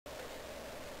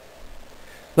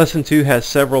Lesson 2 has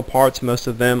several parts. Most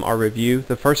of them are review.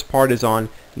 The first part is on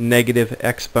negative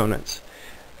exponents.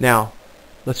 Now,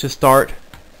 let's just start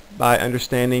by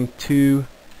understanding 2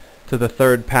 to the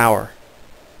third power.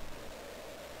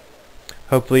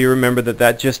 Hopefully you remember that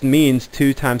that just means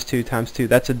 2 times 2 times 2.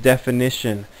 That's a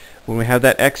definition. When we have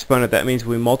that exponent, that means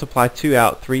we multiply 2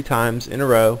 out 3 times in a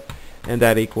row, and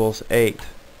that equals 8.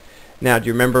 Now, do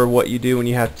you remember what you do when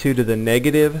you have 2 to the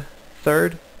negative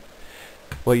third?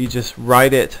 Well, you just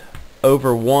write it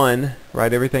over 1,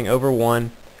 write everything over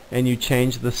 1, and you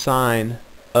change the sign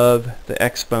of the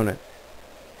exponent.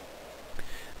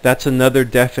 That's another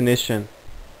definition.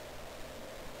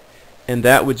 And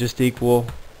that would just equal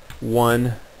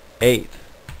 1/8.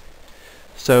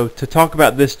 So to talk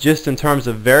about this just in terms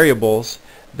of variables,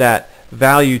 that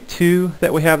value 2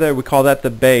 that we have there, we call that the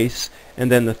base,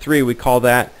 and then the 3, we call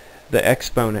that the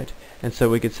exponent. And so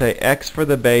we could say x for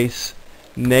the base,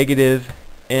 negative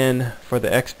n for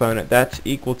the exponent. That's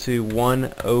equal to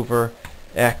 1 over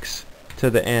x to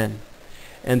the n.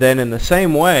 And then in the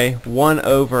same way, 1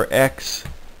 over x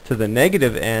to the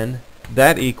negative n,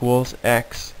 that equals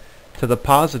x to the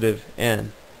positive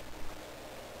n.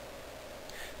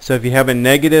 So if you have a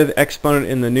negative exponent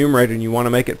in the numerator and you want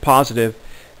to make it positive,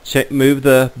 move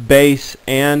the base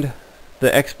and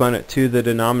the exponent to the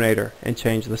denominator and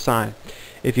change the sign.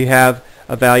 If you have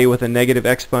a value with a negative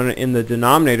exponent in the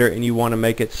denominator and you want to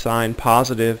make its sign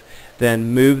positive,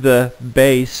 then move the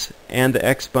base and the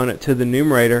exponent to the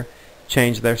numerator,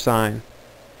 change their sign.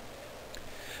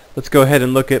 Let's go ahead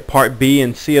and look at part B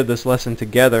and C of this lesson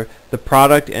together, the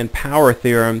product and power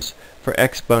theorems for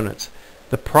exponents.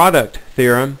 The product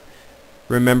theorem,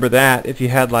 remember that if you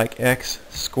had like x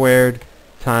squared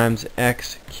times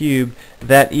x cubed,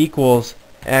 that equals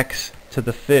x to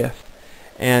the 5th.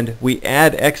 And we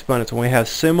add exponents when we have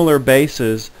similar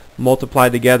bases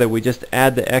multiplied together. We just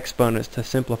add the exponents to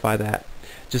simplify that.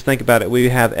 Just think about it. We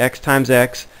have x times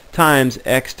x times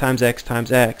x times x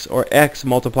times x, or x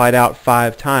multiplied out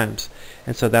 5 times.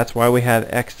 And so that's why we have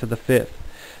x to the 5th.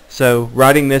 So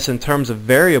writing this in terms of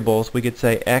variables, we could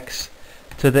say x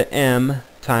to the m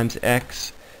times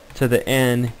x to the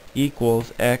n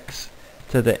equals x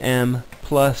to the m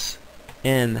plus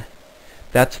n.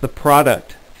 That's the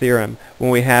product theorem.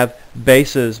 When we have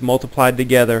bases multiplied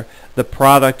together, the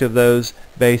product of those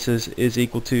bases is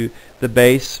equal to the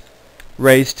base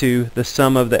raised to the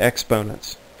sum of the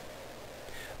exponents.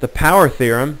 The power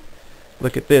theorem,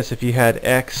 look at this. If you had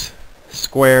x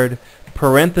squared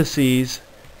parentheses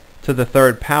to the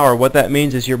third power, what that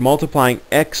means is you're multiplying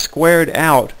x squared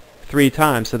out 3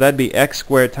 times. So that'd be x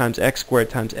squared times x squared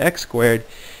times x squared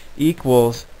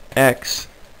equals x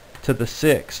to the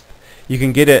 6th. You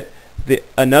can get it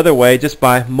another way just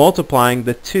by multiplying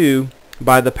the 2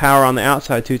 by the power on the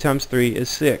outside. 2 times 3 is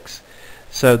 6.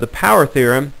 So the power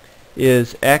theorem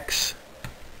is x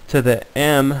to the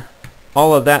m,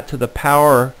 all of that to the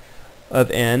power of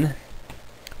n.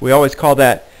 We always call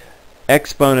that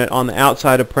exponent on the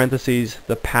outside of parentheses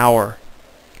the power.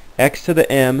 X to the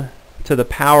m to the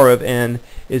power of n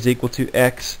is equal to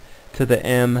x to the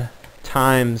m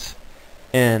times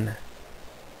n.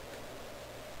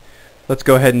 Let's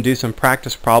go ahead and do some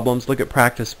practice problems. Look at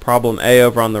practice problem A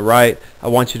over on the right. I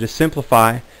want you to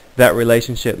simplify that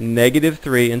relationship, negative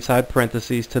 3 inside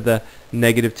parentheses to the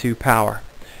negative 2 power.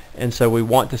 And so we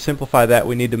want to simplify that.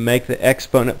 We need to make the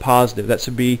exponent positive. That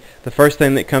should be the first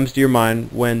thing that comes to your mind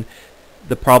when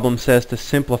the problem says to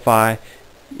simplify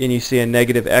and you see a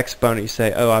negative exponent. You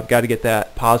say, oh, I've got to get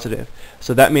that positive.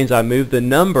 So that means I move the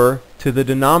number to the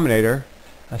denominator.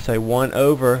 I say 1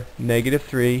 over negative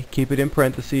 3, keep it in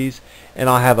parentheses, and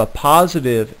I'll have a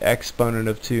positive exponent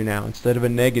of 2 now instead of a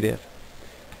negative.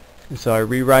 And so I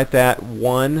rewrite that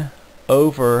 1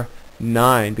 over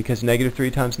 9, because negative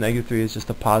 3 times negative 3 is just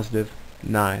a positive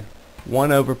 9.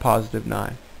 1 over positive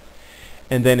 9.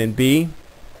 And then in B,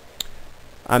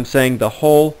 I'm saying the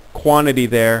whole quantity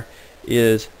there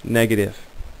is negative.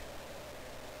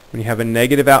 When you have a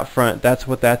negative out front, that's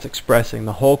what that's expressing.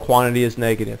 The whole quantity is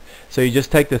negative. So you just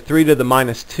take the 3 to the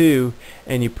minus 2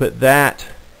 and you put that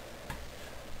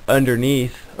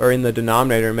underneath or in the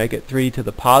denominator and make it 3 to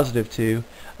the positive 2,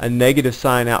 a negative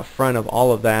sign out front of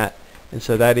all of that, and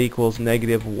so that equals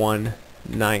negative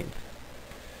 1/9.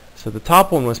 So the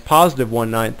top one was positive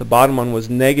 1/9, the bottom one was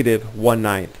negative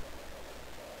 1/9.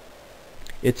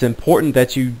 It's important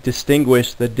that you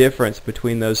distinguish the difference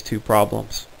between those two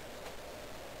problems.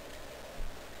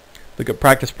 Look at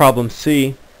practice problem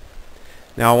C.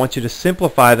 Now I want you to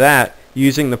simplify that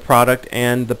using the product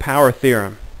and the power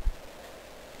theorem.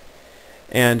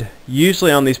 And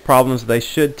usually on these problems they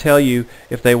should tell you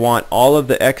if they want all of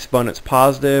the exponents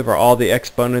positive or all the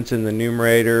exponents in the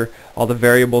numerator, all the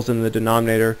variables in the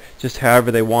denominator, just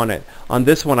however they want it. On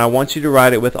this one I want you to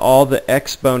write it with all the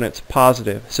exponents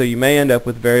positive. So you may end up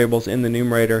with variables in the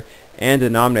numerator and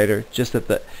denominator, just that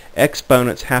the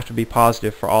exponents have to be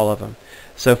positive for all of them.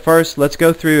 So first let's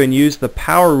go through and use the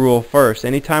power rule first.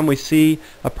 Anytime we see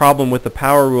a problem with the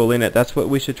power rule in it, that's what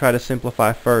we should try to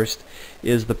simplify first,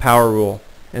 is the power rule.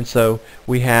 And so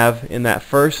we have in that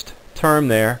first term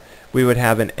there, we would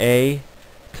have an a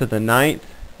to the 9th,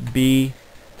 b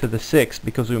to the 6th,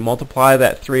 because we multiply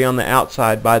that 3 on the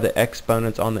outside by the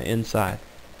exponents on the inside.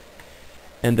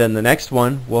 And then the next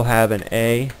one we'll have an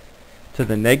a to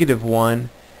the -1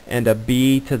 and a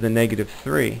b to the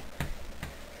 -3.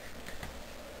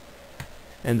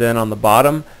 And then on the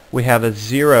bottom we have a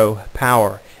 0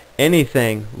 power.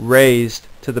 Anything raised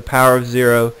to the power of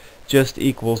 0 just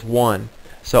equals 1.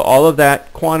 So all of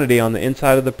that quantity on the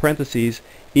inside of the parentheses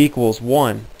equals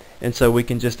 1. And so we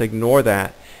can just ignore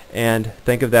that and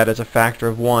think of that as a factor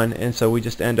of 1. And so we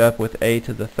just end up with a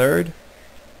to the 3rd,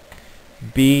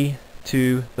 b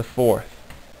to the 4th.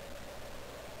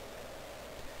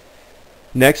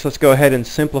 Next, let's go ahead and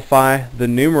simplify the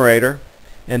numerator,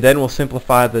 and then we'll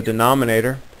simplify the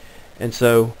denominator. And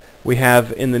so we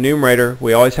have in the numerator,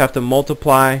 we always have to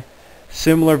multiply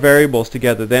similar variables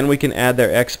together. Then we can add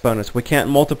their exponents. We can't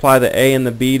multiply the a and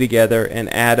the b together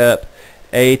and add up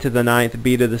a to the 9th,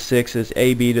 b to the 6th is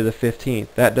ab to the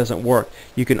 15th. That doesn't work.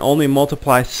 You can only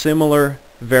multiply similar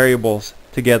variables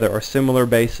together, or similar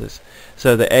bases.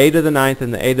 So the a to the 9th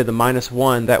and the a to the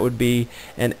 -1, that would be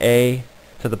an a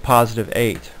to the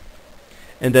 +8.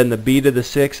 And then the b to the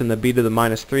 6th and the b to the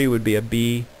 -3 would be a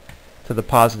b to the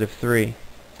 +3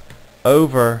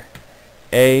 over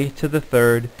a to the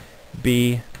 3rd,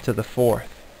 b to the 4th.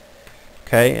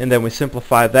 Okay, and then we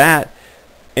simplify that.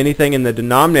 Anything in the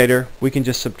denominator we can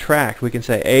just subtract. We can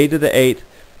say a to the 8th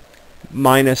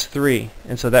minus 3,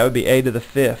 and so that would be a to the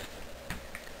 5th.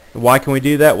 Why can we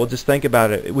do that? Well, just think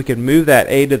about it. We could move that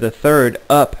a to the 3rd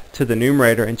up to the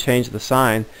numerator and change the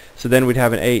sign, so then we'd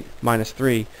have an 8 minus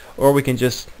 3. Or we can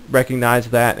just recognize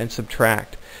that and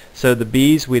subtract. So the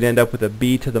b's, we'd end up with a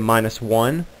b to the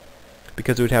 -1,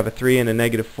 because we'd have a 3 and a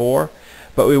 -4.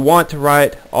 But we want to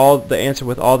write all the answer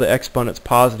with all the exponents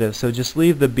positive, so just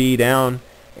leave the b down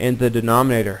in the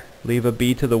denominator. Leave a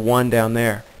b to the 1 down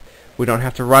there. We don't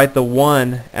have to write the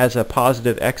 1 as a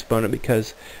positive exponent,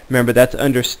 because remember, that's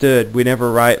understood. We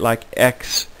never write like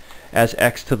x as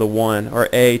x to the 1 or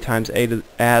a times a to,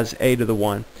 as a to the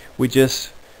 1. We just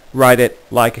write it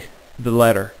like the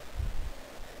letter.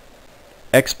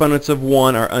 Exponents of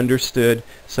 1 are understood,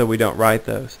 so we don't write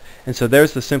those. And so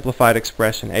there's the simplified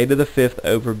expression, a to the 5th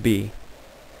over b.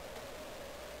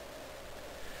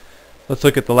 Let's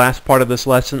look at the last part of this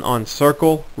lesson on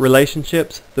circle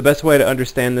relationships. The best way to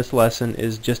understand this lesson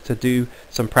is just to do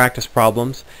some practice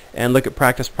problems, and look at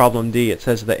practice problem D. It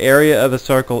says the area of a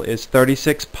circle is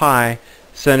 36 pi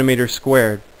centimeters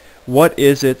squared. What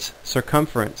is its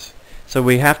circumference? So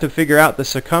we have to figure out the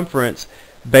circumference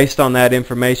based on that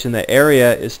information. The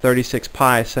area is 36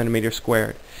 pi centimeters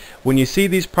squared. When you see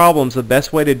these problems, the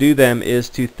best way to do them is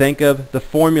to think of the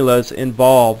formulas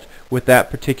involved with that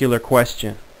particular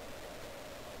question.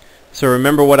 So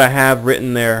remember what I have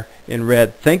written there in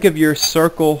red. Think of your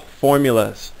circle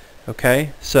formulas.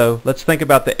 Okay, so let's think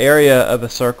about the area of a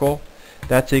circle.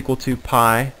 That's equal to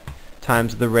pi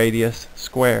times the radius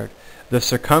squared. The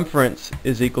circumference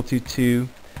is equal to 2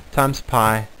 times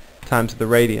pi times the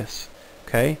radius.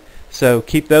 Okay, so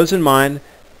keep those in mind.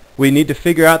 We need to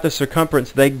figure out the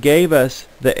circumference. They gave us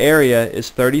the area is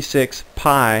 36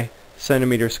 pi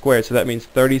centimeters squared, so that means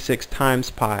 36 times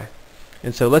pi.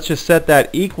 And so let's just set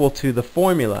that equal to the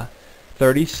formula,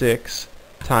 36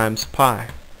 times pi.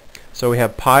 So we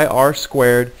have pi r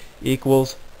squared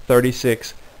equals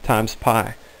 36 times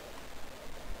pi.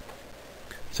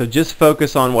 So just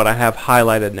focus on what I have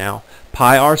highlighted now.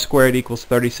 Pi r squared equals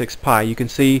 36 pi. You can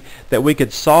see that we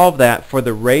could solve that for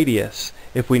the radius.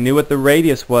 If we knew what the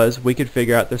radius was, we could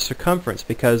figure out the circumference,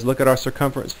 because look at our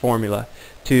circumference formula,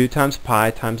 2 times pi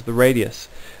times the radius.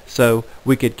 So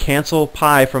we could cancel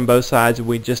pi from both sides and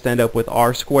we just end up with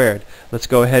r squared. Let's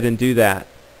go ahead and do that.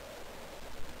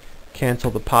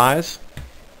 Cancel the pi's,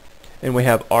 and we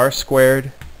have r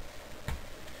squared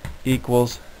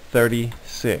equals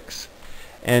 36.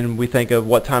 And we think of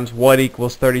what times what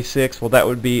equals 36. Well, that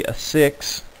would be a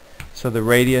 6. So the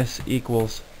radius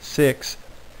equals 6.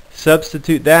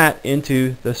 Substitute that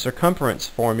into the circumference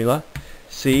formula.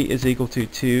 C is equal to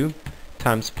 2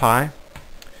 times pi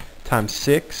times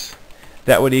 6.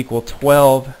 That would equal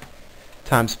 12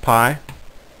 times pi.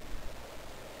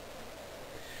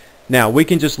 Now we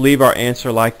can just leave our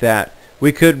answer like that.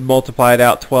 We could multiply it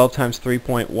out 12 times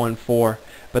 3.14,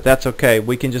 but that's okay.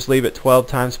 We can just leave it 12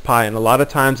 times pi, and a lot of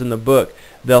times in the book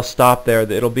they'll stop there.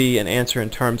 It'll be an answer in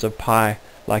terms of pi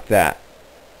like that.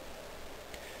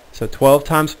 So 12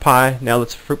 times pi. Now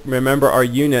let's remember our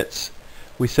units.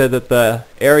 We said that the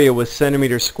area was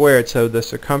centimeters squared, so the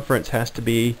circumference has to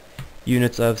be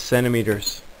units of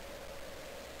centimeters.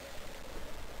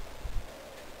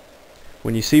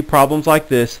 When you see problems like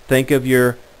this, think of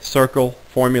your circle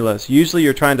formulas. Usually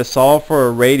you're trying to solve for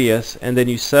a radius and then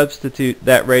you substitute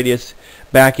that radius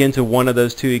back into one of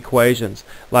those two equations.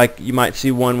 Like you might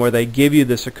see one where they give you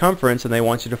the circumference and they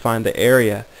want you to find the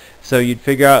area. So you'd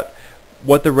figure out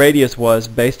what the radius was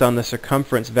based on the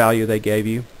circumference value they gave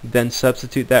you, then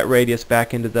substitute that radius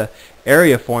back into the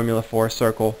area formula for a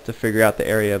circle to figure out the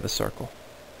area of a circle.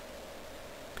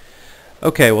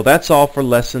 Okay, well that's all for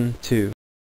lesson 2.